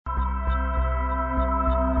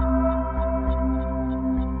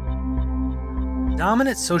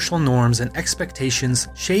Dominant social norms and expectations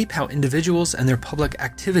shape how individuals and their public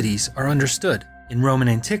activities are understood. In Roman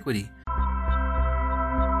antiquity,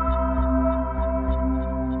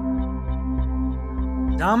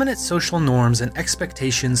 dominant social norms and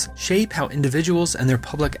expectations shape how individuals and their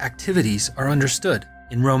public activities are understood.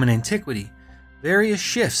 In Roman antiquity, various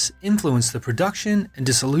shifts influence the production and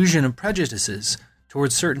dissolution of prejudices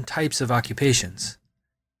towards certain types of occupations.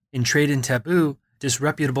 In Trade and Taboo,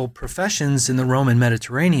 Disreputable Professions in the Roman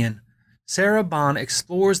Mediterranean, Sarah Bond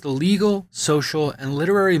explores the legal, social, and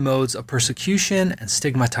literary modes of persecution and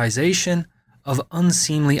stigmatization of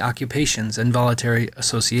unseemly occupations and voluntary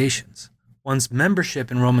associations. One's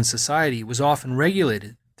membership in Roman society was often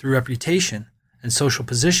regulated through reputation and social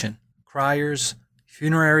position. Criers,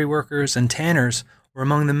 funerary workers, and tanners were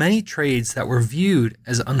among the many trades that were viewed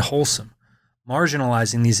as unwholesome,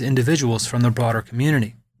 marginalizing these individuals from the broader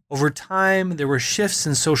community. Over time, there were shifts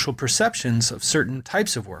in social perceptions of certain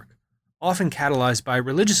types of work, often catalyzed by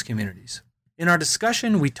religious communities. In our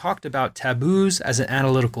discussion, we talked about taboos as an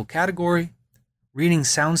analytical category, reading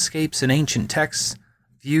soundscapes in ancient texts,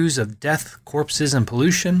 views of death, corpses, and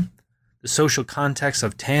pollution, the social context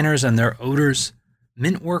of tanners and their odors,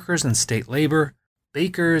 mint workers and state labor,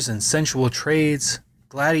 bakers and sensual trades,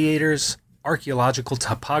 gladiators, archaeological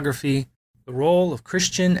topography, the role of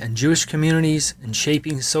Christian and Jewish communities in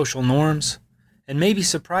shaping social norms, and maybe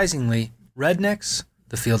surprisingly, rednecks,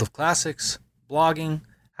 the field of classics, blogging,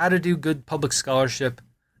 how to do good public scholarship,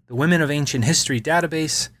 the Women of Ancient History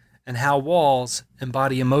database, and how walls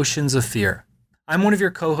embody emotions of fear. I'm one of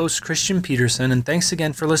your co-hosts, Christian Peterson, and thanks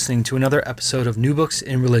again for listening to another episode of New Books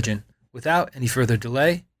in Religion. Without any further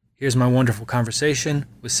delay, here's my wonderful conversation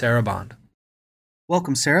with Sarah Bond.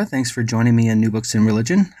 Welcome, Sarah. Thanks for joining me in New Books in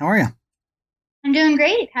Religion. How are you? I'm doing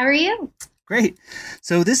great. How are you? Great.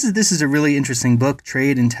 So this is a really interesting book,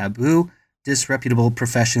 Trade and Taboo, Disreputable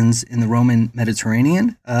Professions in the Roman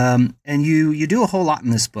Mediterranean. And you do a whole lot in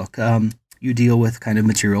this book. You deal with kind of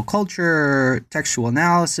material culture, textual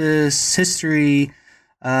analysis, history,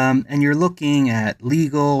 and you're looking at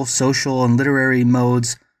legal, social, and literary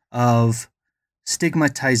modes of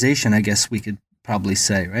stigmatization, I guess we could probably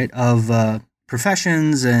say, right, of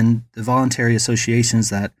professions and the voluntary associations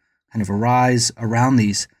that kind of arise around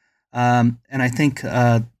these. And I think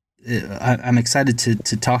I'm excited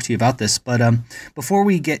to talk to you about this. But before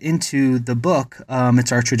we get into the book,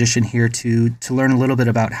 it's our tradition here to learn a little bit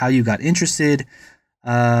about how you got interested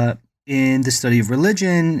in the study of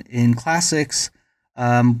religion, in classics.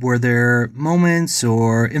 Were there moments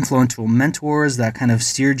or influential mentors that kind of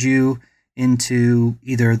steered you into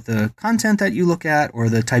either the content that you look at or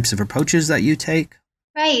the types of approaches that you take?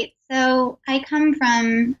 Right. So I come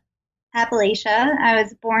from Appalachia. I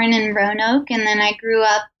was born in Roanoke, and then I grew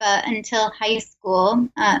up until high school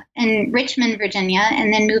in Richmond, Virginia,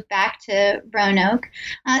 and then moved back to Roanoke.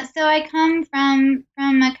 So I come from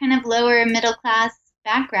a kind of lower middle class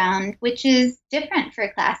background, which is different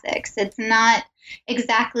for classics. It's not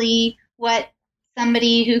exactly what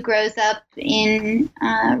somebody who grows up in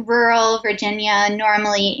rural Virginia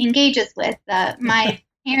normally engages with. My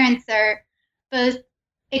parents are both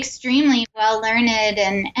extremely well-learned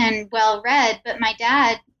and well-read, but my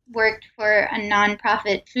dad worked for a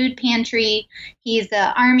nonprofit food pantry. He's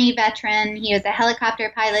an Army veteran. He was a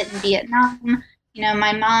helicopter pilot in Vietnam. You know,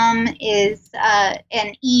 my mom is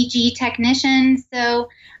an EG technician, so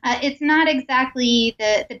it's not exactly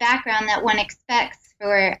the background that one expects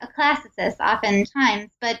for a classicist oftentimes.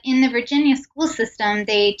 But in the Virginia school system,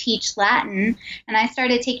 they teach Latin, and I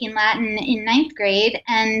started taking Latin in ninth grade,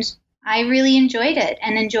 and I really enjoyed it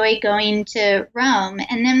and enjoyed going to Rome.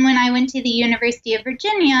 And then when I went to the University of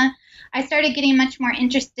Virginia, I started getting much more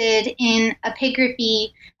interested in epigraphy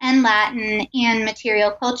and Latin and material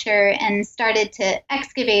culture, and started to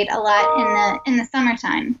excavate a lot in the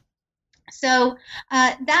summertime. So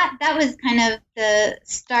that was kind of the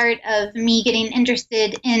start of me getting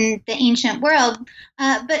interested in the ancient world.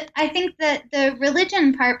 But I think that the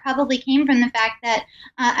religion part probably came from the fact that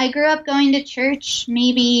I grew up going to church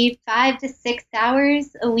maybe 5 to 6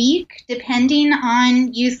 hours a week, depending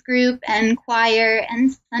on youth group and choir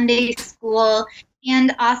and Sunday school,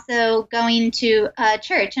 and also going to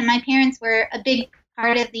church. And my parents were a big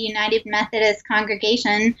part of the United Methodist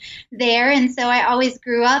congregation there, and so I always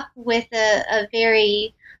grew up with a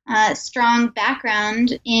very strong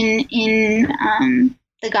background in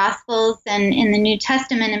the Gospels and in the New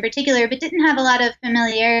Testament in particular, but didn't have a lot of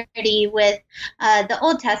familiarity with the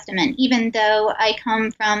Old Testament, even though I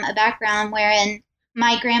come from a background wherein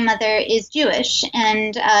my grandmother is Jewish,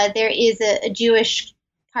 and there is a Jewish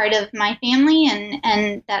part of my family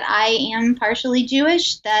and that I am partially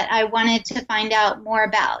Jewish that I wanted to find out more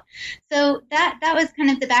about. So that was kind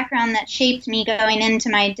of the background that shaped me going into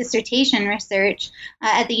my dissertation research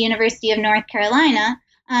at the University of North Carolina.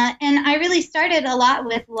 And I really started a lot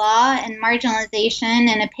with law and marginalization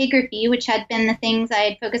and epigraphy, which had been the things I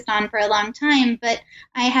had focused on for a long time. But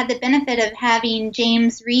I had the benefit of having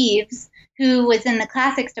James Reeves, who was in the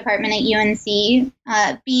classics department at UNC,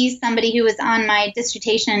 be somebody who was on my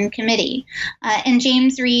dissertation committee. And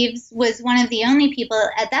James Reeves was one of the only people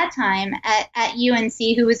at that time at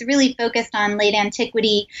UNC who was really focused on late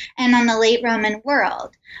antiquity and on the late Roman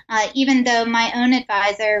world. Even though my own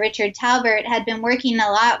advisor, Richard Talbert, had been working a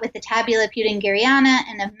lot with the Tabula Peutingeriana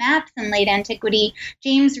and of maps in late antiquity,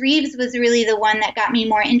 James Reeves was really the one that got me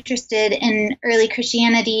more interested in early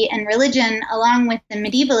Christianity and religion, along with the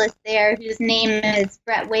medievalist there, whose name is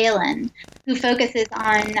Brett Whalen, who focuses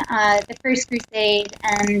on the First Crusade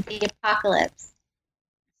and the Apocalypse.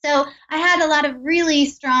 So I had a lot of really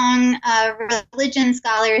strong religion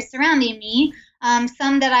scholars surrounding me,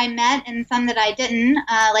 some that I met and some that I didn't,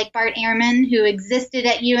 like Bart Ehrman, who existed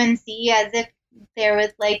at UNC as if there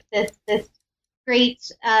was like this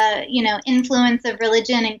great, influence of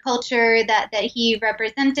religion and culture that he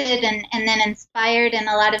represented and then inspired in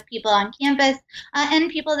a lot of people on campus, and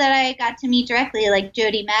people that I got to meet directly, like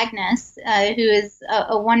Jody Magnus, who is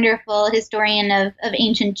a wonderful historian of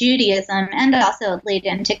ancient Judaism and also late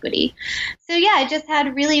antiquity. So yeah, I just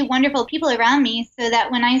had really wonderful people around me so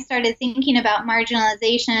that when I started thinking about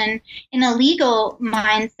marginalization in a legal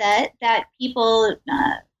mindset, that people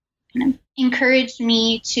kind of encouraged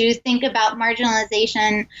me to think about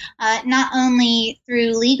marginalization not only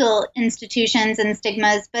through legal institutions and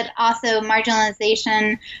stigmas, but also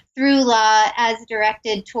marginalization through law as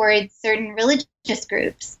directed towards certain religious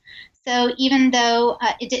groups. So even though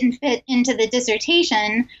it didn't fit into the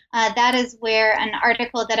dissertation, that is where an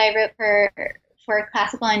article that I wrote for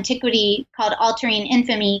classical antiquity called Altering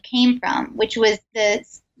Infamy came from, which was the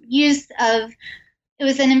use of It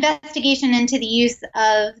was an investigation into the use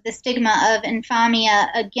of the stigma of infamia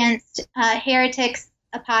against heretics,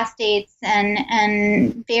 apostates,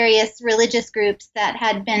 and various religious groups that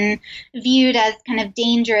had been viewed as kind of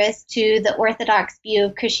dangerous to the Orthodox view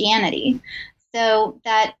of Christianity. So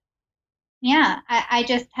that, I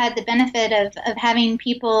just had the benefit of having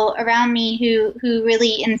people around me who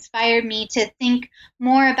really inspired me to think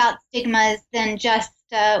more about stigmas than just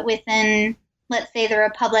within, let's say, the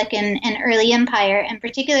Republic and early Empire, and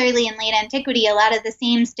particularly in late antiquity, a lot of the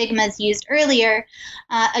same stigmas used earlier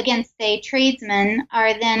against, say, tradesmen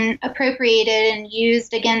are then appropriated and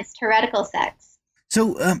used against heretical sects.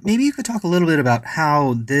 So maybe you could talk a little bit about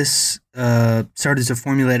how this started to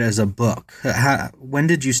formulate as a book. When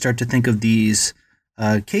did you start to think of these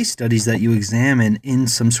case studies that you examine in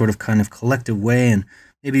some sort of kind of collective way, and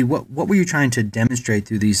maybe what were you trying to demonstrate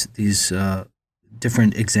through these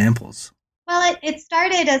different examples? Well, it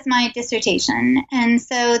started as my dissertation, and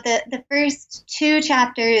so the first two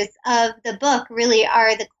chapters of the book really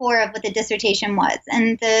are the core of what the dissertation was,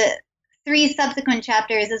 and the three subsequent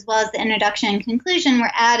chapters, as well as the introduction and conclusion,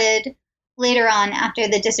 were added later on after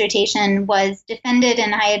the dissertation was defended,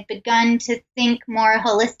 and I had begun to think more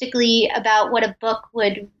holistically about what a book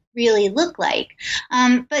would really look like.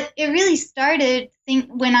 But it really started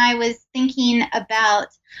when I was thinking about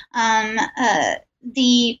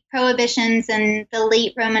the prohibitions in the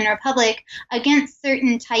late Roman Republic against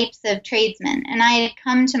certain types of tradesmen. And I had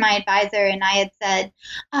come to my advisor and I had said,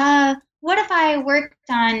 what if I worked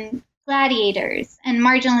on gladiators and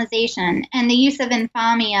marginalization and the use of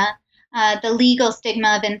infamia, the legal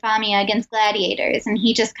stigma of infamia against gladiators? And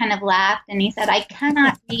he just kind of laughed and he said, I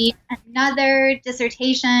cannot read another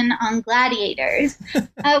dissertation on gladiators,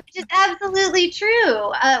 which is absolutely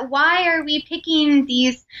true. Why are we picking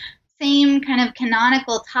these same kind of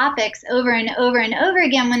canonical topics over and over and over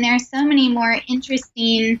again when there are so many more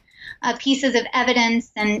interesting pieces of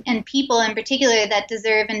evidence and people in particular that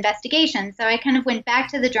deserve investigation? So I kind of went back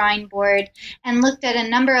to the drawing board and looked at a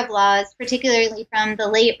number of laws, particularly from the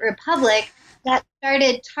late Republic, that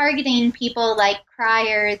started targeting people like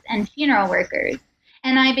criers and funeral workers.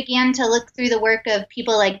 And I began to look through the work of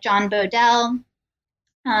people like John Bodell,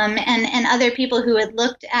 and other people who had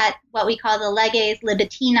looked at what we call the leges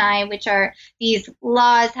libetinae, which are these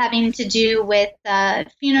laws having to do with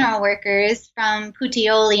funeral workers from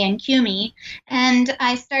Puteoli and Cumae. And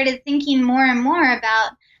I started thinking more and more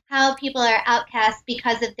about how people are outcast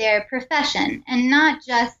because of their profession, and not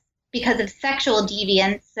just because of sexual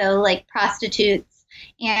deviance, so like prostitutes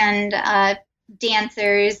and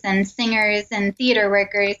dancers and singers and theater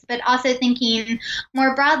workers, but also thinking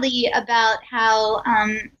more broadly about how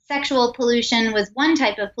sexual pollution was one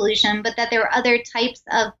type of pollution, but that there were other types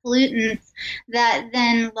of pollutants that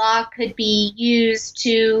then law could be used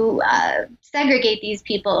to segregate these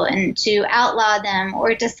people and to outlaw them,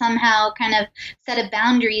 or to somehow kind of set a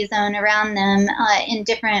boundary zone around them in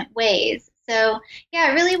different ways. So,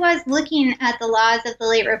 yeah, it really was looking at the laws of the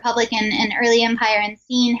late Republic and early Empire and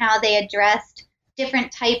seeing how they addressed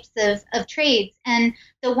different types of trades. And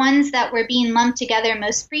the ones that were being lumped together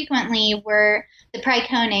most frequently were the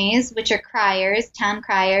praecones, which are criers, town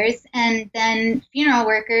criers, and then funeral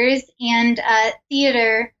workers and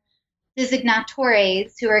theater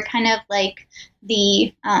designatores, who are kind of like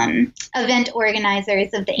the event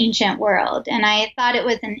organizers of the ancient world. And I thought it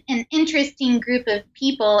was an interesting group of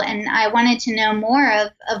people, and I wanted to know more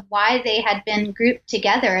of why they had been grouped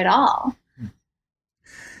together at all.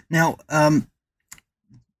 Now,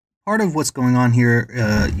 part of what's going on here,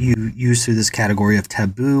 you use through this category of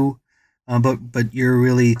taboo, but you're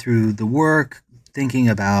really through the work thinking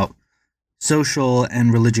about social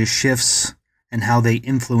and religious shifts and how they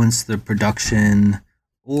influence the production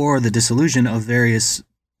or the dissolution of various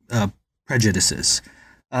prejudices.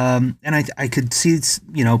 And I could see,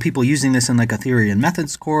 people using this in like a theory and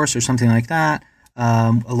methods course or something like that,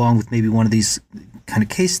 along with maybe one of these kind of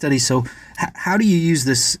case studies. So how do you use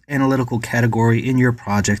this analytical category in your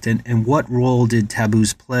project, and what role did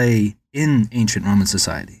taboos play in ancient Roman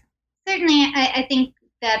society? Certainly, I think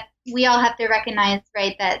that we all have to recognize,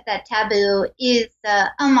 right, that taboo is a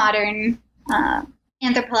modern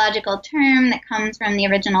anthropological term that comes from the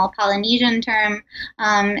original Polynesian term.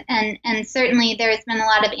 And certainly there's been a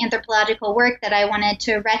lot of anthropological work that I wanted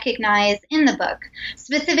to recognize in the book,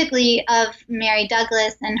 specifically of Mary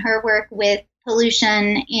Douglas and her work with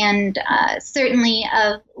pollution, and certainly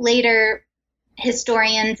of later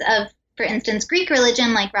historians of, for instance, Greek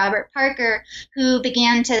religion, like Robert Parker, who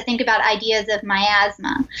began to think about ideas of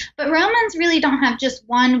miasma. But Romans really don't have just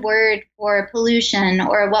one word for pollution,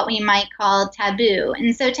 or what we might call taboo.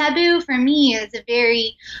 And so taboo for me is a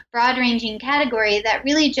very broad-ranging category that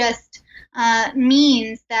really just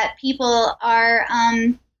means that people are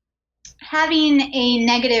having a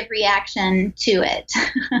negative reaction to it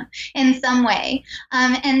in some way.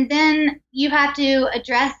 And then you have to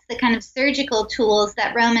address the kind of surgical tools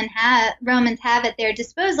that Romans have at their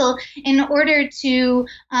disposal in order to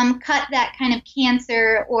cut that kind of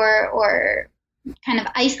cancer, or kind of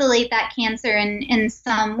isolate that cancer in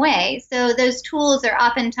some way. So those tools are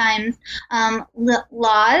oftentimes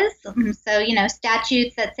laws, so,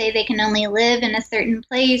 statutes that say they can only live in a certain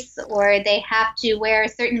place, or they have to wear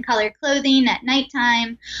certain color clothing at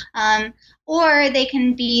nighttime, or they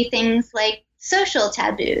can be things like social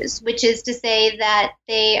taboos, which is to say that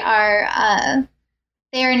they are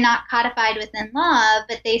not codified within law,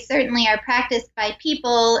 but they certainly are practiced by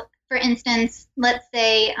people. For instance, let's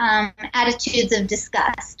say attitudes of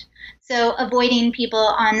disgust. So avoiding people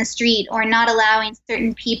on the street, or not allowing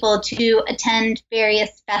certain people to attend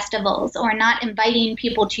various festivals, or not inviting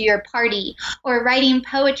people to your party, or writing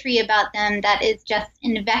poetry about them that is just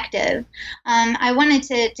invective. I wanted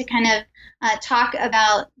to kind of talk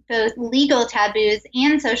about both legal taboos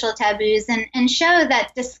and social taboos, and show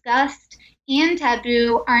that disgust and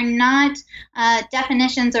taboo are not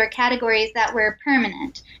definitions or categories that were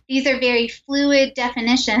permanent. These are very fluid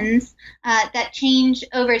definitions that change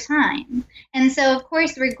over time. And so, of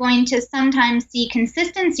course, we're going to sometimes see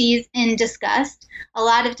consistencies in disgust. A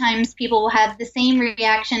lot of times people will have the same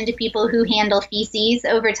reaction to people who handle feces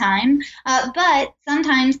over time, but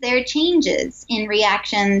sometimes there are changes in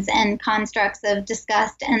reactions and constructs of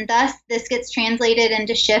disgust, and thus this gets translated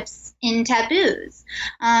into shifts in taboos.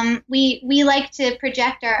 We like to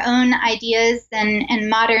project our own ideas and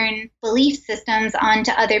modern belief systems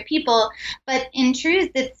onto other people, but in truth,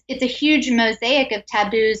 it's a huge mosaic of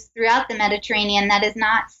taboos throughout the Mediterranean that is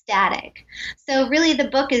not static. So really the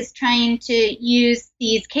book is trying to use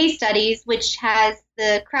these case studies, which has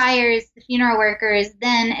the criers, the funeral workers,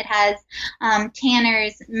 then it has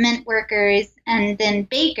tanners, mint workers, and then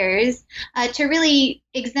bakers, to really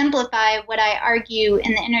exemplify what I argue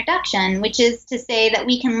in the introduction, which is to say that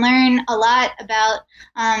we can learn a lot about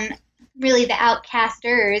really the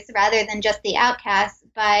outcasters rather than just the outcasts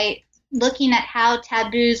by looking at how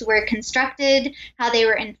taboos were constructed, how they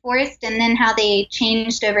were enforced, and then how they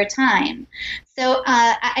changed over time. So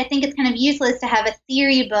I think it's kind of useless to have a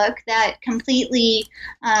theory book that completely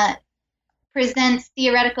presents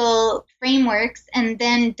theoretical frameworks and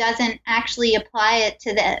then doesn't actually apply it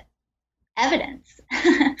to the evidence.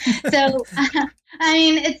 So, I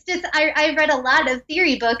mean, it's just, I read a lot of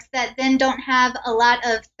theory books that then don't have a lot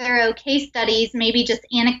of thorough case studies, maybe just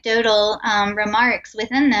anecdotal remarks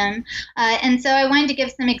within them. And so I wanted to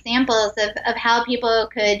give some examples of how people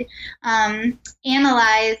could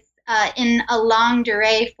analyze in a longue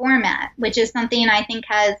durée format, which is something I think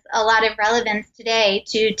has a lot of relevance today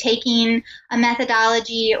to taking a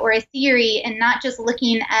methodology or a theory and not just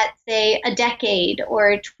looking at, say, a decade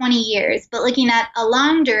or 20 years, but looking at a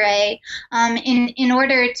longue durée in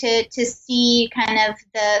order to see kind of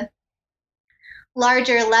the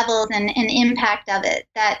larger levels and impact of it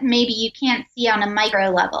that maybe you can't see on a micro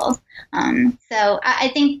level. So I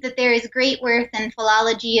think that there is great worth in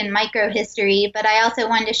philology and microhistory, but I also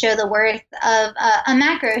wanted to show the worth of a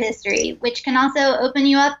macro history, which can also open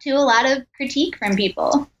you up to a lot of critique from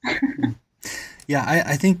people. Yeah,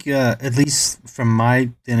 I think at least from my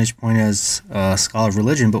vantage point as a scholar of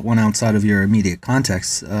religion, but one outside of your immediate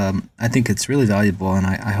context, I think it's really valuable, and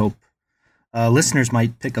I hope listeners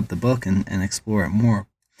might pick up the book and explore it more.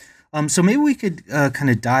 So maybe we could kind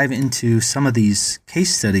of dive into some of these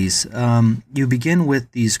case studies. You begin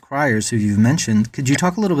with these criers who you've mentioned. Could you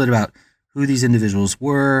talk a little bit about who these individuals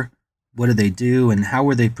were, what did they do, and how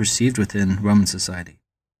were they perceived within Roman society?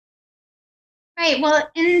 Right. Well,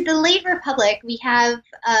 in the late Republic, we have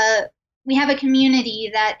a community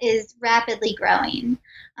that is rapidly growing.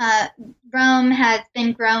 Rome has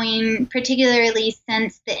been growing, particularly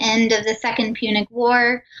since the end of the Second Punic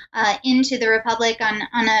War, into the Republic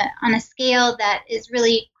on a scale that is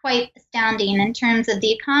really quite astounding in terms of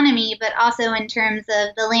the economy, but also in terms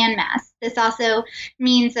of the landmass. This also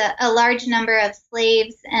means a large number of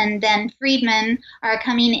slaves and then freedmen are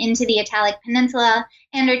coming into the Italic Peninsula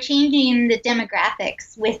and are changing the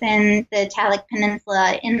demographics within the Italic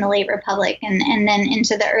Peninsula in the late Republic and then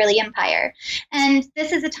into the early Empire. And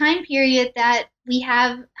this is a time period that we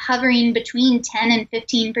have hovering between 10 and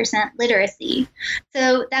 15% literacy.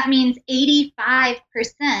 So that means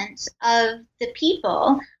 85% of the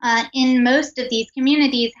people in most of these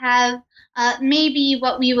communities have maybe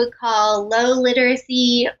what we would call low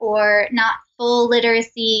literacy or not full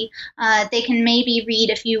literacy. They can maybe read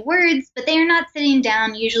a few words, but they are not sitting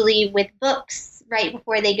down usually with books right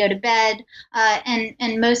before they go to bed,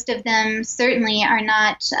 and most of them certainly are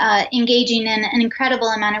not engaging in an incredible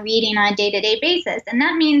amount of reading on a day-to-day basis. And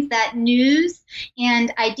that means that news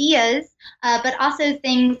and ideas, but also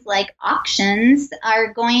things like auctions,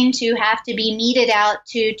 are going to have to be meted out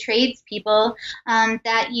to tradespeople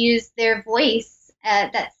that use their voice.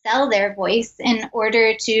 That sell their voice in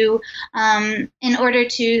order to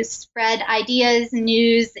spread ideas,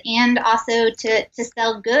 news, and also to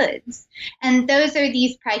sell goods. And those are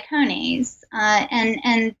these praecones.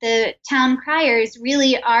 And the town criers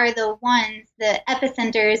really are the ones, the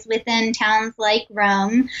epicenters within towns like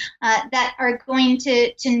Rome, that are going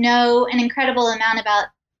to know an incredible amount about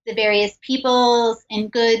the various peoples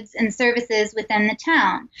and goods and services within the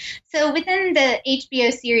town. So within the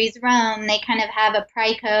HBO series Rome, they kind of have a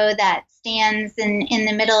praeco that stands in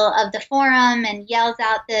the middle of the forum and yells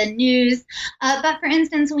out the news. But for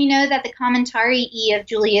instance, we know that the Commentarii of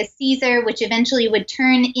Julius Caesar, which eventually would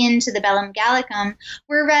turn into the Bellum Gallicum,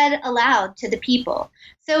 were read aloud to the people.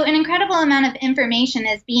 So an incredible amount of information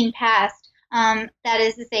is being passed. That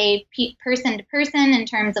is to say, person to person in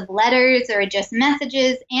terms of letters or just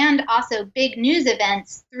messages, and also big news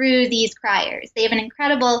events through these criers. They have an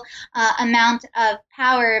incredible amount of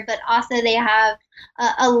power, but also they have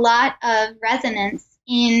a lot of resonance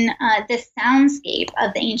in this soundscape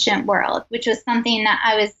of the ancient world, which was something that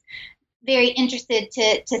I was very interested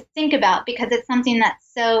to think about, because it's something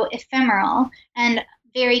that's so ephemeral and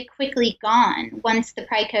very quickly gone once the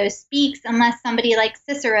praeco speaks, unless somebody like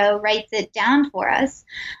Cicero writes it down for us.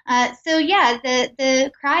 So yeah,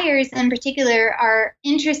 the criers in particular are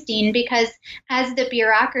interesting because as the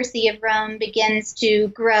bureaucracy of Rome begins to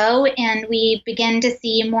grow and we begin to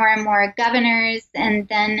see more and more governors and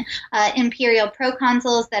then imperial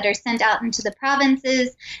proconsuls that are sent out into the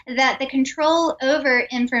provinces, that the control over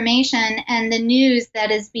information and the news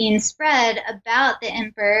that is being spread about the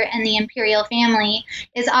emperor and the imperial family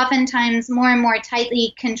is oftentimes more and more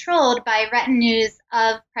tightly controlled by retinues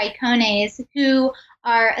of praecones who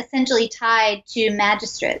are essentially tied to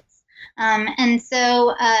magistrates. And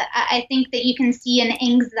so I think that you can see an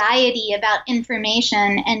anxiety about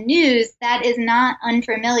information and news that is not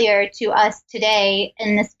unfamiliar to us today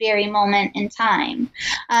in this very moment in time.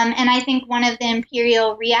 And I think one of the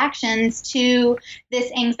imperial reactions to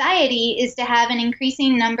this anxiety is to have an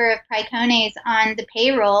increasing number of praecones on the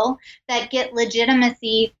payroll that get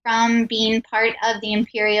legitimacy from being part of the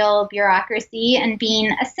imperial bureaucracy and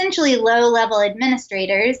being essentially low-level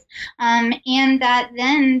administrators, and that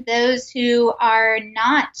then those who are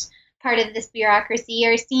not part of this bureaucracy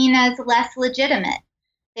are seen as less legitimate.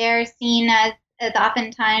 They're seen as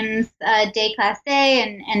oftentimes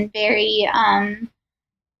déclassé and very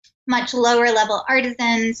much lower level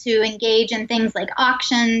artisans who engage in things like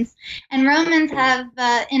auctions. And Romans have,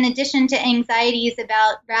 in addition to anxieties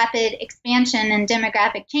about rapid expansion and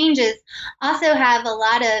demographic changes, also have a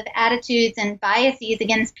lot of attitudes and biases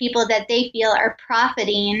against people that they feel are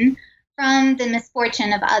profiting from the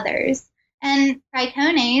misfortune of others. And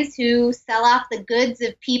praecones, who sell off the goods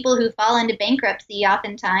of people who fall into bankruptcy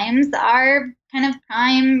oftentimes, are kind of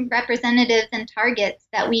prime representatives and targets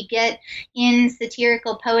that we get in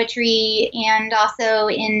satirical poetry and also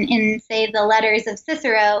in say, the letters of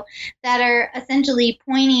Cicero that are essentially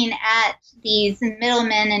pointing at these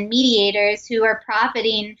middlemen and mediators who are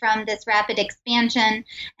profiting from this rapid expansion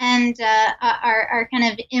and are kind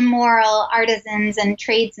of immoral artisans and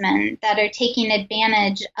tradesmen that are taking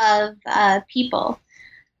advantage of people.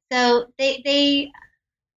 So they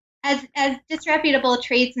as disreputable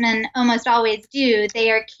tradesmen almost always do,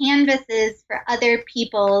 they are canvases for other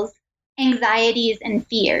people's anxieties and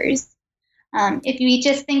fears. If we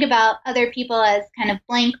just think about other people as kind of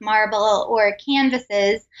blank marble or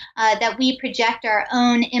canvases that we project our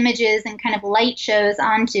own images and kind of light shows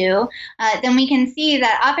onto, then we can see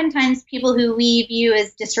that oftentimes people who we view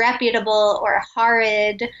as disreputable or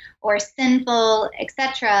horrid or sinful,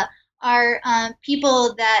 etc., are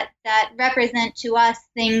people that represent to us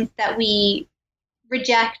things that we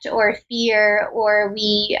reject or fear or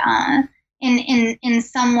we in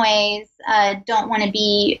some ways don't want to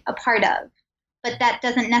be a part of. But that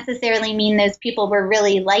doesn't necessarily mean those people were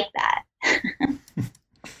really like that.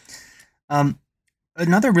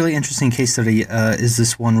 Another really interesting case study is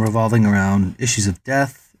this one revolving around issues of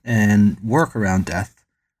death and work around death.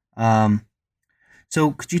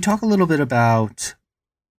 So could you talk a little bit about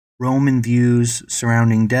Roman views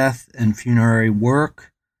surrounding death and funerary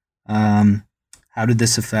work? How did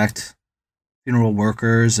this affect funeral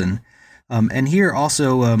workers? And here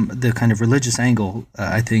also the kind of religious angle,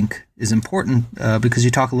 I think, is important because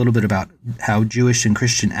you talk a little bit about how Jewish and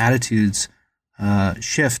Christian attitudes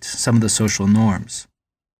shift some of the social norms.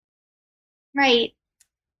 Right.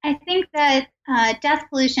 I think that death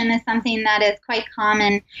pollution is something that is quite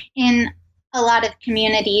common in a lot of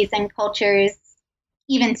communities and cultures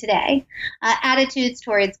even today. Attitudes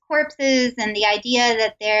towards corpses and the idea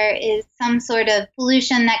that there is some sort of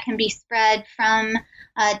pollution that can be spread from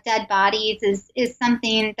dead bodies is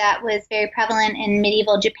something that was very prevalent in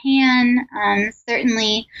medieval Japan,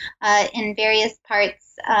 certainly in various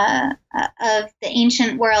parts of the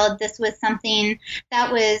ancient world. This was something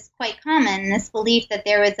that was quite common, this belief that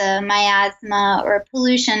there was a miasma or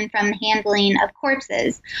pollution from handling of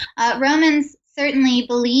corpses. Romans certainly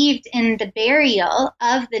believed in the burial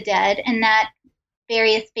of the dead and that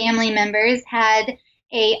various family members had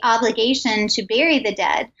a obligation to bury the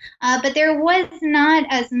dead, but there was not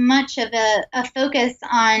as much of a focus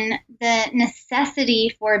on the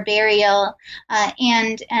necessity for burial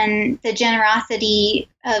and the generosity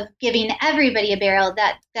of giving everybody a burial.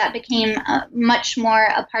 That became much more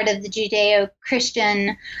a part of the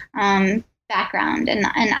Judeo-Christian background and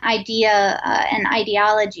an idea and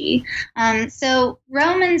ideology. So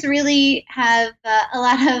Romans really have a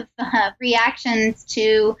lot of reactions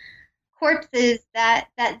to corpses that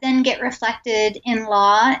then get reflected in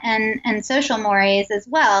law and social mores as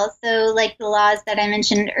well. So like the laws that I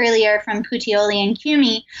mentioned earlier from Puteoli and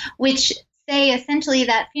Cumy, which say essentially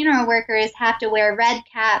that funeral workers have to wear red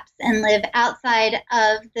caps and live outside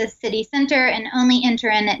of the city center and only enter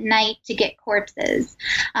in at night to get corpses.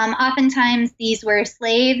 Oftentimes these were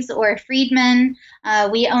slaves or freedmen.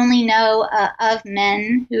 We only know of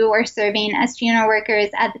men who were serving as funeral workers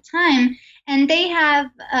at the time, and they have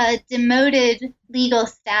a demoted legal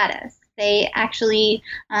status. They actually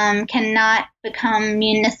cannot become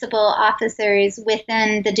municipal officers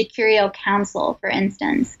within the decurial council, for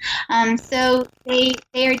instance. So they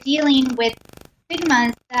are dealing with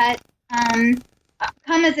stigmas that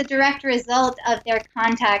come as a direct result of their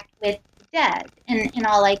contact with the dead, in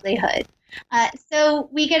all likelihood. So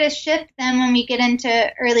we get a shift then when we get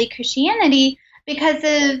into early Christianity because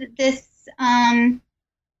of this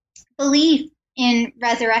belief in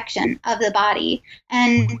resurrection of the body,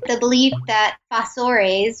 and the belief that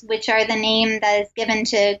fossores, which are the name that is given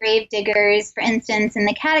to grave diggers, for instance, in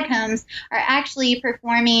the catacombs, are actually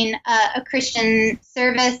performing a Christian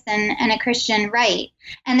service and a Christian rite.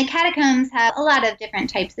 And the catacombs have a lot of different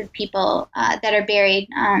types of people that are buried,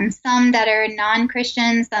 some that are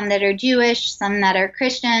non-Christian, some that are Jewish, some that are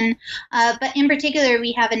Christian. But in particular,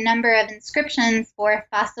 we have a number of inscriptions for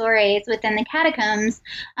fossores within the catacombs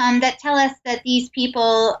that tell us that these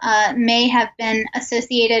people may have been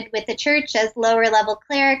associated with the church as lower level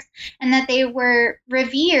clerics, and that they were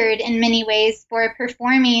revered in many ways for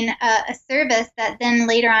performing a service that then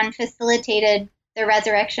later on facilitated the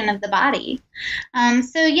resurrection of the body.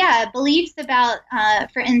 Beliefs about,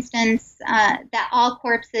 for instance, that all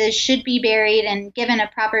corpses should be buried and given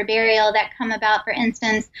a proper burial that come about, for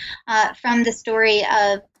instance, from the story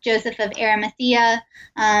of Joseph of Arimathea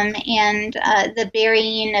and the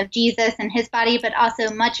burying of Jesus and his body, but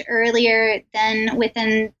also much earlier than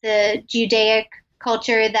within the Judaic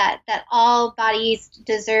culture that all bodies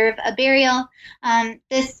deserve a burial.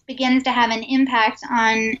 This begins to have an impact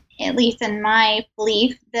on, at least in my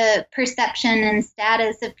belief, the perception and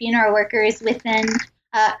status of funeral workers within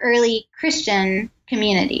early Christian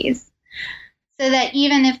communities. So that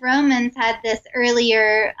even if Romans had this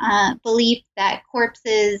earlier belief that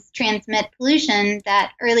corpses transmit pollution,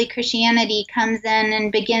 that early Christianity comes in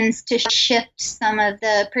and begins to shift some of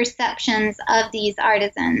the perceptions of these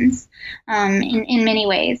artisans in many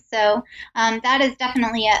ways. So that is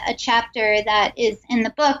definitely a chapter that is in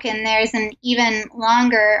the book, and there's an even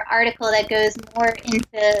longer article that goes more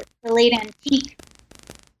into the late antique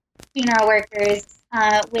funeral workers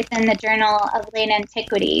within the Journal of Late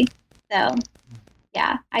Antiquity. So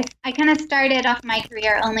yeah, I kind of started off my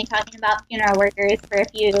career only talking about funeral workers for a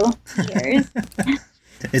few years.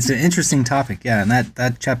 It's an interesting topic, yeah, and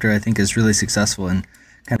that chapter I think is really successful in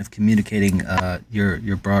kind of communicating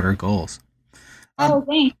your broader goals.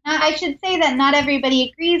 Thanks. I should say that not everybody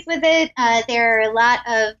agrees with it. There are a lot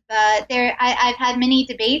of I've had many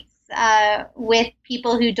debates with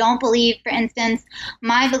people who don't believe, for instance,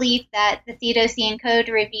 my belief that the Theodosian Code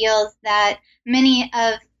reveals that many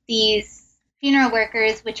of these funeral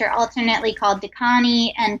workers, which are alternately called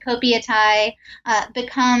decani and copiatae,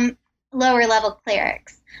 become lower level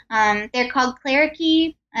clerics. They're called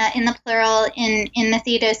clerici in the plural in the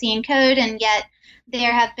Theodosian Code, and yet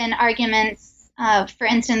there have been arguments, for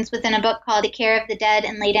instance, within a book called The Care of the Dead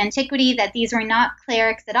in Late Antiquity, that these were not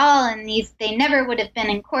clerics at all, and they never would have been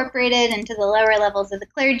incorporated into the lower levels of the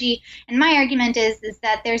clergy. And my argument is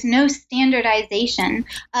that there's no standardization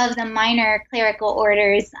of the minor clerical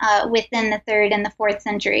orders within the 3rd and the 4th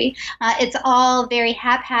century. It's all very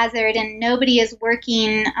haphazard, and nobody is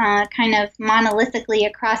working kind of monolithically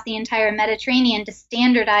across the entire Mediterranean to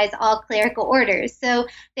standardize all clerical orders. So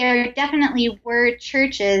there definitely were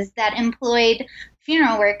churches that employed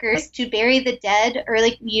funeral workers to bury the dead,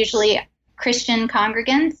 usually Christian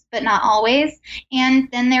congregants, but not always. And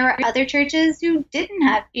then there were other churches who didn't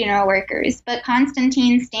have funeral workers, but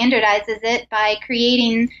Constantine standardizes it by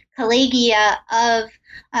creating collegia of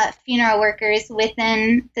funeral workers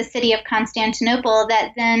within the city of Constantinople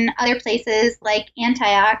that then other places like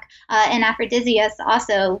Antioch and Aphrodisias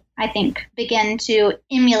also, I think, begin to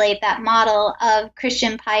emulate that model of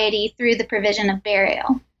Christian piety through the provision of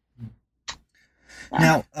burial.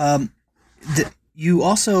 Now, you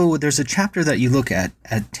also, there's a chapter that you look at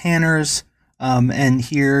tanners, and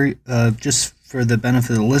here, just for the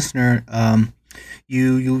benefit of the listener,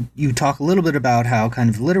 you talk a little bit about how kind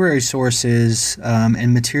of literary sources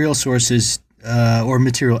and material sources or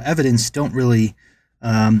material evidence don't really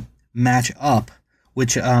match up,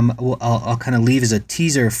 which I'll kind of leave as a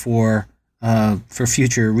teaser for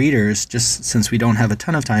future readers, just since we don't have a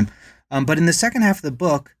ton of time. But in the second half of the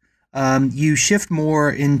book, you shift more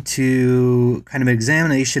into kind of an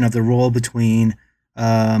examination of the role between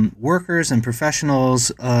workers and professionals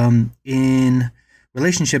in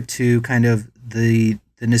relationship to kind of the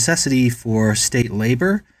necessity for state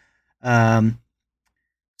labor.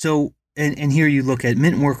 So here you look at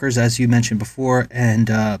mint workers, as you mentioned before,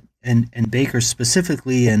 and bakers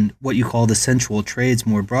specifically, and what you call the sensual trades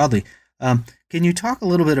more broadly. Can you talk a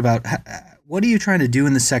little bit about what are you trying to do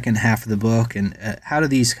in the second half of the book, and how do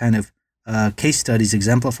these kind of case studies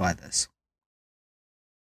exemplify this?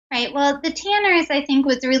 Right. Well, the Tanners, I think,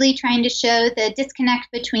 was really trying to show the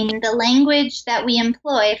disconnect between the language that we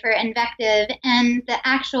employ for invective and the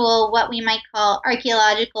actual, what we might call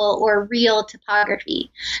archaeological or real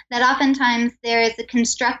topography. That oftentimes there is a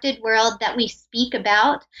constructed world that we speak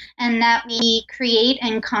about and that we create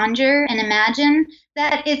and conjure and imagine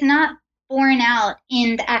that is not borne out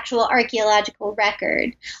in the actual archaeological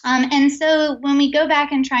record. And so when we go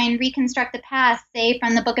back and try and reconstruct the past, say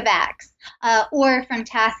from the Book of Acts, or from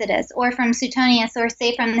Tacitus, or from Suetonius, or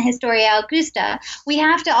say from the Historia Augusta, we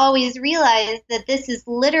have to always realize that this is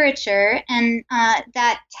literature and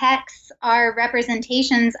that texts are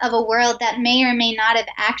representations of a world that may or may not have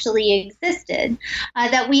actually existed,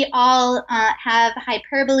 that we all have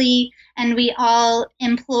hyperbole and we all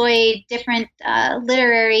employ different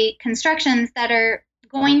literary constructions that are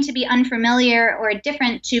going to be unfamiliar or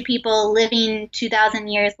different to people living 2,000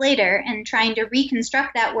 years later and trying to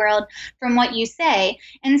reconstruct that world from what you say.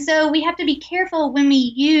 And so we have to be careful when we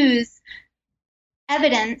use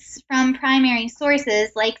evidence from primary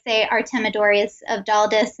sources, like, say, Artemidorus of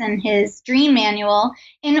Daldis and his dream manual,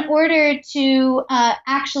 in order to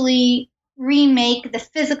actually remake the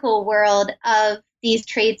physical world of these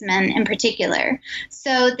tradesmen in particular.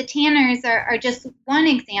 So the tanners are just one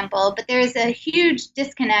example, but there's a huge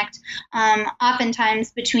disconnect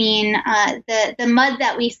oftentimes between the mud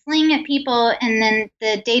that we sling at people and then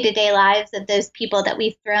the day-to-day lives of those people that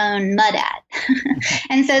we've thrown mud at.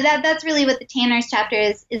 And so that's really what the tanners chapter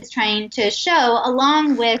is trying to show,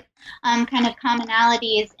 along with kind of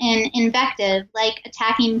commonalities in invective, like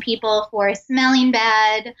attacking people for smelling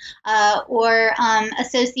bad or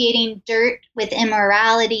associating dirt with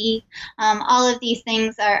immorality. All of these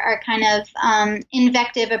things are kind of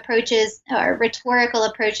invective approaches or rhetorical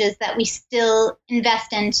approaches that we still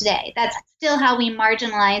invest in today. That's still how we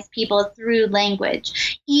marginalize people through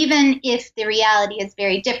language, even if the reality is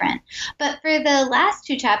very different. But for the last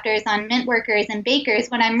two chapters on mint workers and bakers,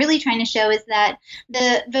 what I'm really trying to show is that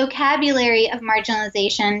the vocabulary of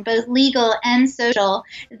marginalization, both legal and social,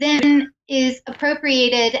 then is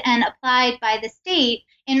appropriated and applied by the state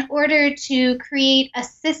in order to create a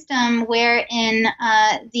system wherein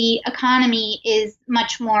the economy is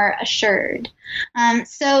much more assured.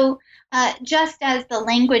 Just as the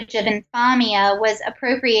language of infamia was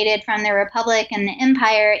appropriated from the Republic and the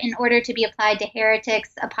Empire in order to be applied to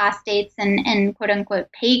heretics, apostates, and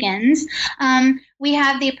quote-unquote pagans, we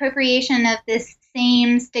have the appropriation of this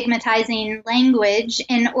same stigmatizing language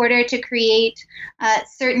in order to create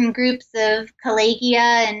certain groups of collegia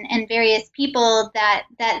and various people that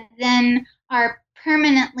then are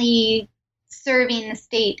permanently serving the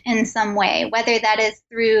state in some way, whether that is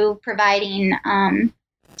through providing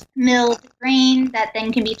milled grain that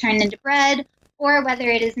then can be turned into bread, or whether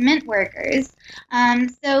it is mint workers.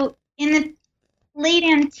 So in the late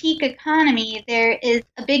antique economy, there is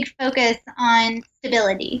a big focus on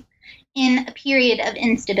stability in a period of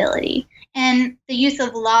instability, and the use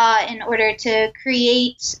of law in order to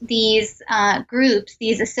create these groups,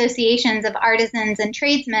 these associations of artisans and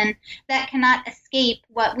tradesmen that cannot escape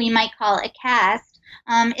what we might call a caste,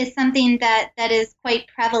 is something that is quite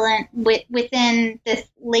prevalent within this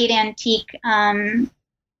late antique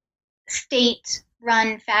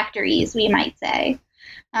state-run factories, we might say.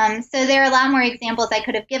 So there are a lot more examples I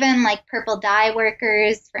could have given, like purple dye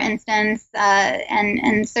workers, for instance,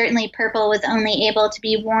 and certainly purple was only able to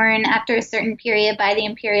be worn after a certain period by the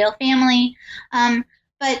imperial family.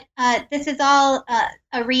 But this is all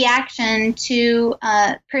a reaction to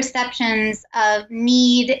perceptions of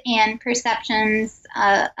need and perceptions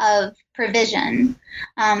of provision.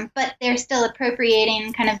 But they're still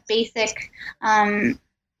appropriating kind of basic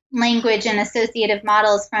language and associative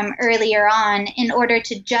models from earlier on in order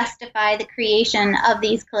to justify the creation of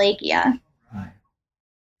these collegia.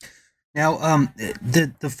 Now,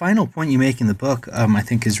 the final point you make in the book, I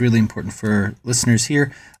think, is really important for listeners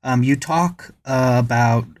here. You talk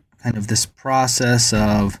about kind of this process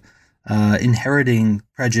of inheriting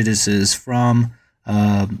prejudices from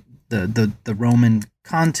the Roman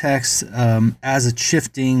context as it's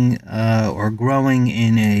shifting or growing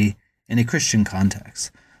in a Christian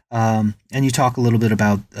context. And you talk a little bit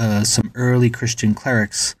about some early Christian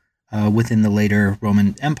clerics within the later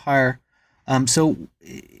Roman Empire. So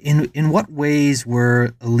in what ways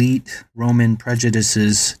were elite Roman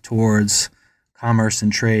prejudices towards commerce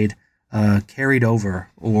and trade carried over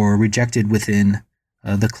or rejected within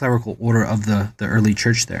the clerical order of the early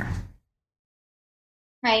church there?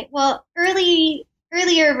 Right. Well,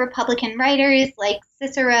 earlier Republican writers like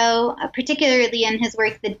Cicero, particularly in his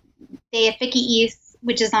work, the De Officiis,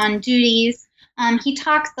 which is on duties, he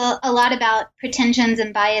talks a lot about pretensions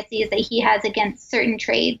and biases that he has against certain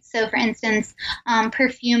trades. So, for instance,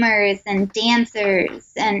 perfumers and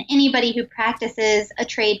dancers and anybody who practices a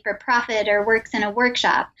trade for profit or works in a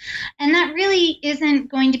workshop. And that really isn't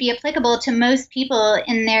going to be applicable to most people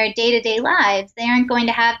in their day-to-day lives. They aren't going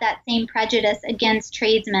to have that same prejudice against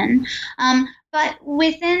tradesmen. But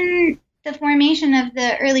within the formation of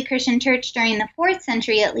the early Christian church during the 4th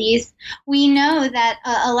century, at least, we know that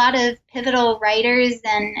a lot of pivotal writers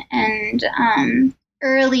and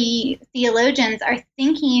early theologians are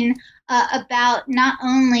thinking about not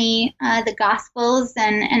only the Gospels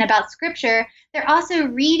and about Scripture, they're also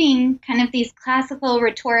reading kind of these classical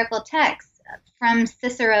rhetorical texts from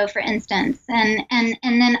Cicero, for instance, and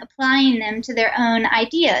then applying them to their own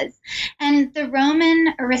ideas. And the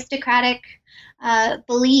Roman aristocratic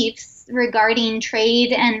beliefs regarding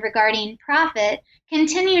trade and regarding profit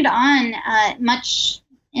continued on much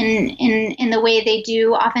in the way they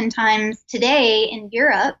do oftentimes today in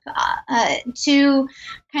Europe to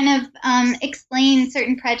kind of explain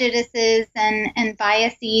certain prejudices and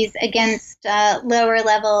biases against lower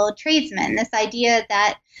level tradesmen. This idea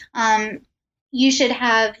that you should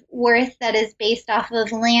have worth that is based off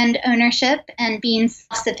of land ownership and being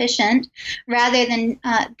self-sufficient rather than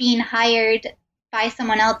being hired by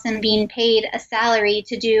someone else and being paid a salary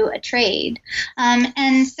to do a trade.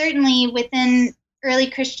 And certainly within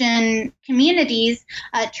early Christian communities,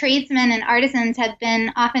 tradesmen and artisans have been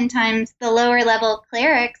oftentimes the lower level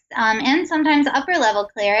clerics and sometimes upper level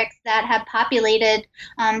clerics that have populated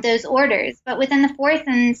those orders. But within the 4th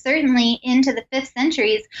and certainly into the 5th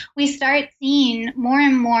centuries, we start seeing more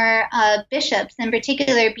and more bishops in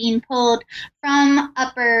particular being pulled from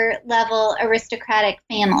upper level aristocratic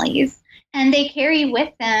families. And they carry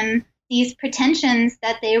with them these pretensions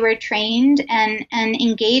that they were trained and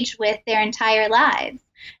engaged with their entire lives.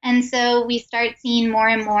 And so we start seeing more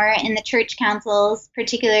and more in the church councils,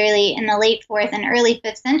 particularly in the late 4th and early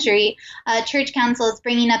 5th century, church councils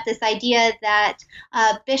bringing up this idea that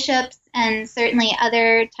bishops and certainly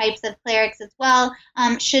other types of clerics as well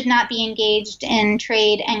should not be engaged in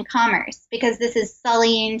trade and commerce because this is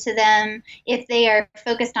sullying to them. If they are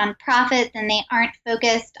focused on profit, then they aren't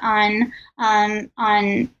focused on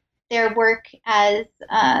their work as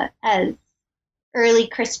early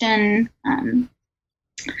Christian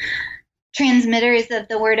transmitters of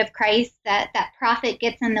the word of Christ, that profit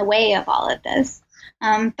gets in the way of all of this.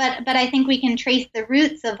 But I think we can trace the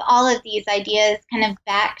roots of all of these ideas kind of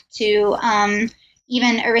back to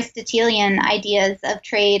even Aristotelian ideas of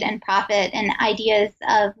trade and profit and ideas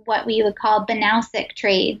of what we would call banausic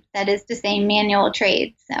trade, that is to say manual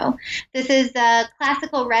trade. So this is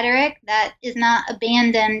classical rhetoric that is not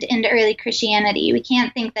abandoned into early Christianity. We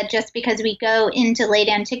can't think that just because we go into late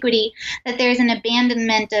antiquity that there's an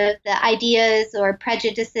abandonment of the ideas or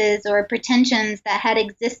prejudices or pretensions that had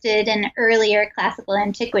existed in earlier classical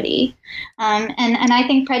antiquity. And I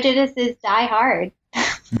think prejudices die hard.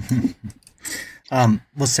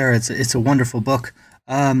 Well, Sarah, it's a wonderful book.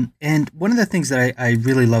 And one of the things that I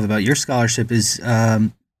really love about your scholarship is,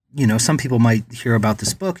 some people might hear about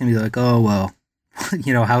this book and be like, oh, well,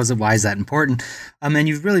 why is that important? And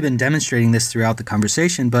you've really been demonstrating this throughout the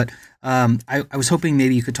conversation. But I was hoping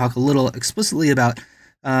maybe you could talk a little explicitly about,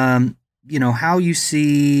 how you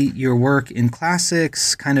see your work in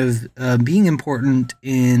classics kind of being important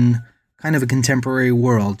in kind of a contemporary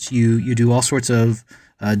world. You do all sorts of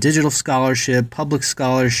digital scholarship, public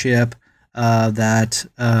scholarship that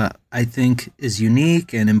I think is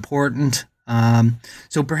unique and important.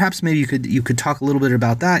 So perhaps maybe you could talk a little bit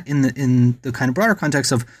about that in the kind of broader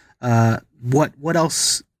context of what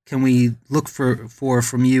else can we look for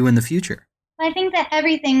from you in the future? I think that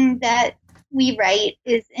everything that we write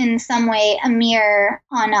is in some way a mirror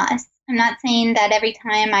on us. I'm not saying that every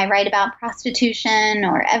time I write about prostitution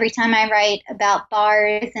or every time I write about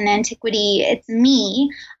bars and antiquity, it's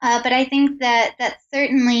me. But I think that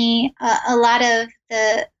certainly a lot of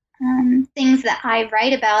the things that I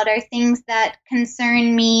write about are things that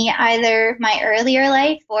concern me, either my earlier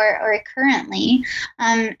life or currently.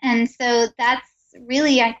 And so that's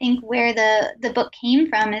really, I think, where the book came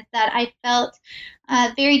from, is that I felt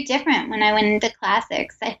very different when I went into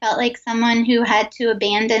classics. I felt like someone who had to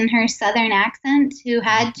abandon her Southern accent, who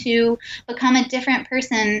had to become a different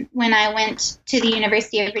person when I went to the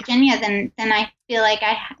University of Virginia than I feel like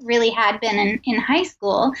I really had been in high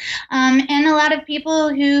school. And a lot of people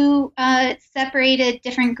who separated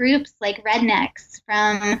different groups like rednecks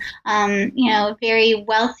from, very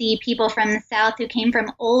wealthy people from the South who came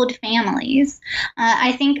from old families.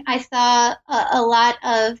 I think I saw a lot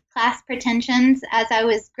of class pretensions as I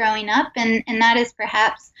was growing up, and that is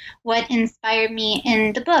perhaps what inspired me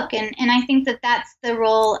in the book. And I think that that's the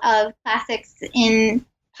role of classics in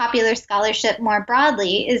popular scholarship more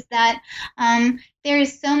broadly, is that there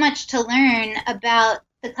is so much to learn about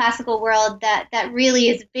the classical world that really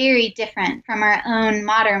is very different from our own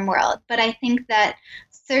modern world. But I think that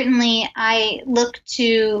certainly I look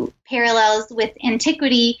to parallels with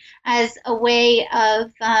antiquity as a way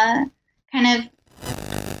of kind of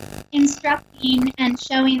instructing and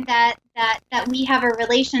showing that we have a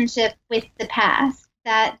relationship with the past,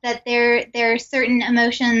 that there are certain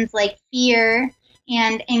emotions like fear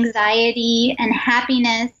and anxiety and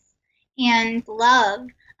happiness and love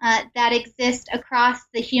that exist across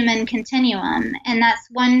the human continuum. And that's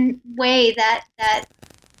one way that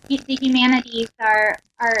the humanities are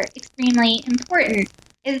extremely important,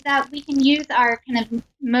 is that we can use our kind of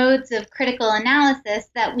modes of critical analysis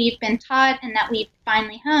that we've been taught and that we've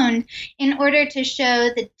finally honed in order to show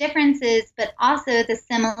the differences but also the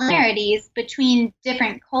similarities between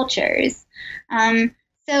different cultures.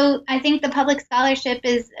 So I think the public scholarship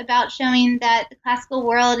is about showing that the classical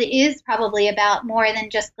world is probably about more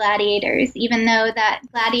than just gladiators, even though that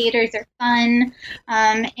gladiators are fun,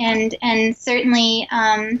 and certainly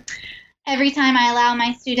every time I allow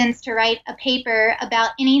my students to write a paper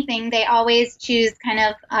about anything, they always choose kind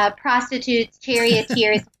of prostitutes,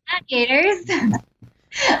 charioteers, gladiators.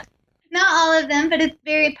 Not all of them, but it's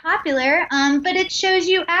very popular. But it shows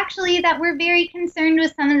you actually that we're very concerned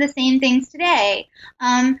with some of the same things today.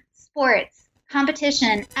 Sports,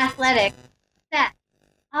 competition, athletics, sex.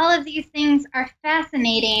 All of these things are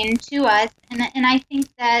fascinating to us, and I think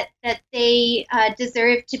that they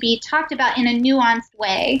deserve to be talked about in a nuanced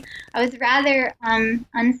way. I was rather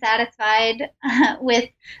unsatisfied with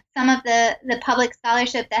some of the public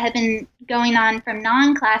scholarship that had been going on from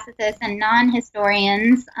non-classicists and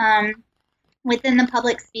non-historians within the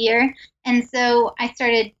public sphere, and so I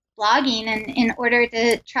started blogging in order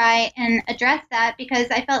to try and address that, because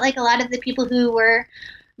I felt like a lot of the people who were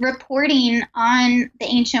reporting on the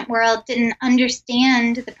ancient world didn't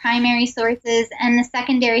understand the primary sources and the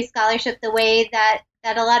secondary scholarship the way that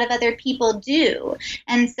a lot of other people do.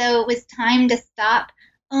 And so it was time to stop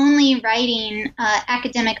only writing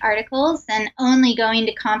academic articles and only going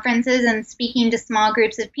to conferences and speaking to small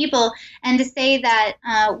groups of people, and to say that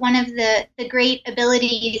one of the great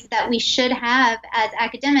abilities that we should have as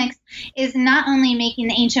academics is not only making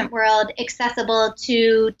the ancient world accessible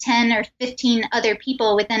to 10 or 15 other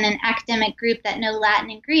people within an academic group that know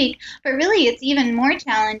Latin and Greek, but really it's even more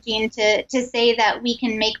challenging to say that we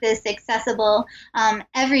can make this accessible,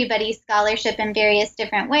 everybody's scholarship in various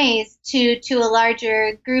different ways, to a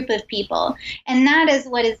larger group of people. And that is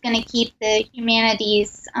what is going to keep the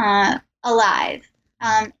humanities alive.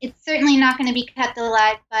 It's certainly not going to be kept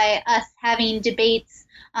alive by us having debates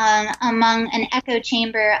among an echo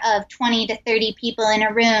chamber of 20 to 30 people in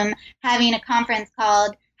a room having a conference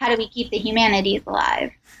called "How do we keep the humanities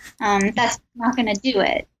alive?" That's not going to do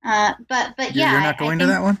it. But yeah, you're not going to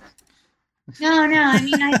that one. No. I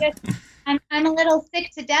mean, I'm a little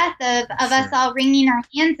sick to death of us all wringing our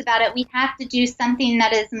hands about it. We have to do something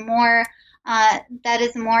that is more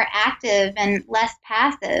active and less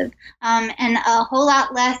passive, and a whole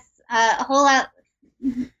lot less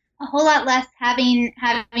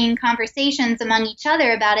having conversations among each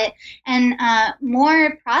other about it, and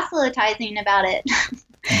more proselytizing about it.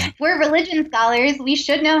 We're religion scholars. We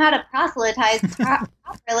should know how to proselytize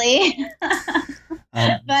properly.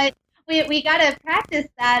 But we got to practice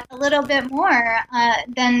that a little bit more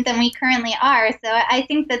than we currently are. So I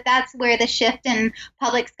think that that's where the shift in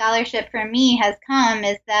public scholarship for me has come,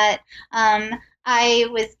 is that I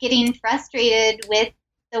was getting frustrated with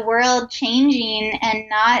the world changing and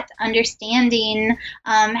not understanding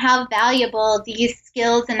how valuable these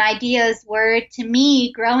skills and ideas were to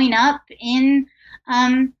me growing up in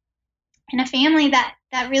a family that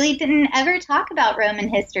really didn't ever talk about Roman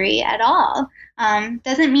history at all.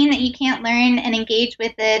 Doesn't mean that you can't learn and engage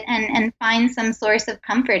with it and find some source of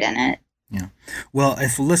comfort in it. Yeah. Well,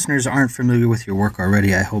 if listeners aren't familiar with your work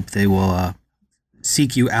already, I hope they will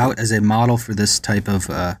seek you out as a model for this type of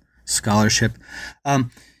scholarship.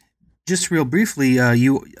 Just real briefly, I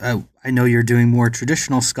know you're doing more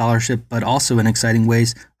traditional scholarship, but also in exciting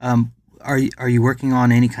ways. Are you working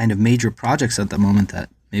on any kind of major projects at the moment that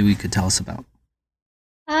maybe we could tell us about?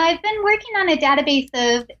 I've been working on a database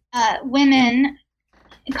of women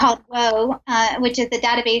called WOE, which is a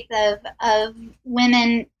database of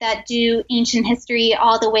women that do ancient history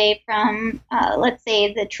all the way from, let's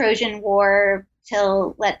say, the Trojan War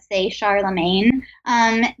till, let's say, Charlemagne,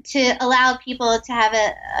 to allow people to have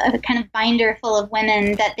a kind of binder full of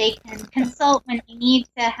women that they can consult when they need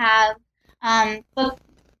to have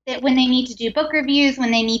when they need to do book reviews,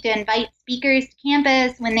 when they need to invite speakers to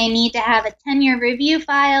campus, when they need to have a tenure review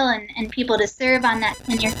file and people to serve on that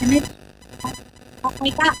tenure committee.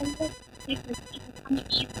 Like that, people come to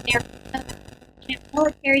me, they're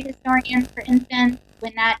military historians, for instance,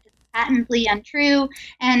 when that is patently untrue.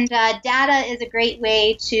 And data is a great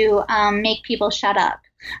way to make people shut up.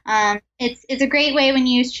 It's a great way when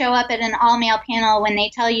you show up at an all-male panel when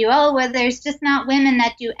they tell you, oh, well, there's just not women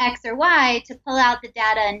that do X or Y, to pull out the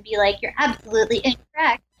data and be like, you're absolutely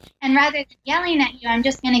incorrect. And rather than yelling at you, I'm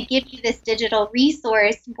just going to give you this digital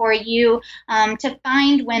resource for you to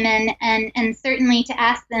find women and certainly to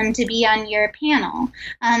ask them to be on your panel.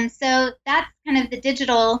 So that's kind of the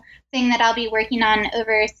digital thing that I'll be working on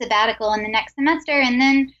over sabbatical in the next semester. And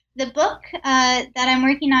then the book that I'm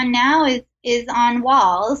working on now is on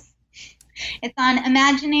walls. It's on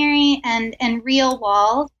imaginary and real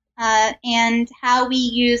walls. And how we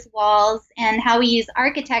use walls and how we use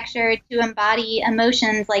architecture to embody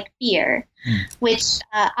emotions like fear, which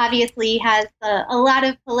obviously has a lot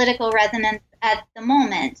of political resonance at the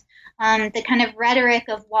moment. The kind of rhetoric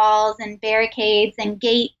of walls and barricades and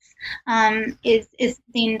gates is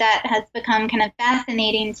something that has become kind of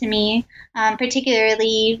fascinating to me,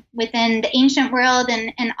 particularly within the ancient world,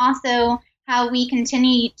 and also how we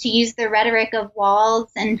continue to use the rhetoric of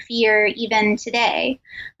walls and fear even today.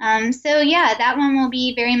 So yeah, that one will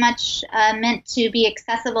be very much meant to be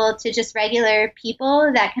accessible to just regular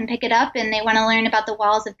people that can pick it up and they want to learn about the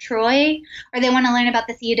walls of Troy, or they want to learn about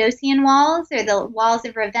the Theodosian walls or the walls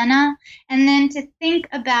of Ravenna, and then to think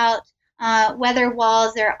about whether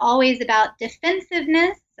walls are always about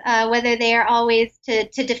defensiveness, whether they are always to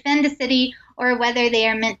defend a city, or whether they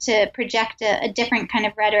are meant to project a different kind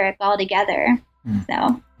of rhetoric altogether.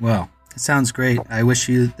 So, well, it sounds great. I wish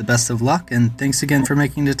you the best of luck, and thanks again for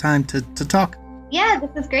making the time to talk. Yeah,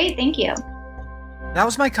 this is great. Thank you. That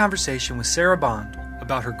was my conversation with Sarah Bond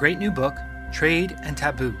about her great new book, Trade and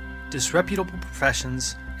Taboo: Disreputable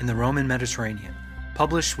Professions in the Roman Mediterranean,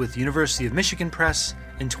 published with University of Michigan Press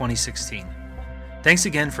in 2016. Thanks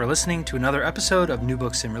again for listening to another episode of New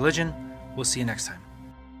Books in Religion. We'll see you next time.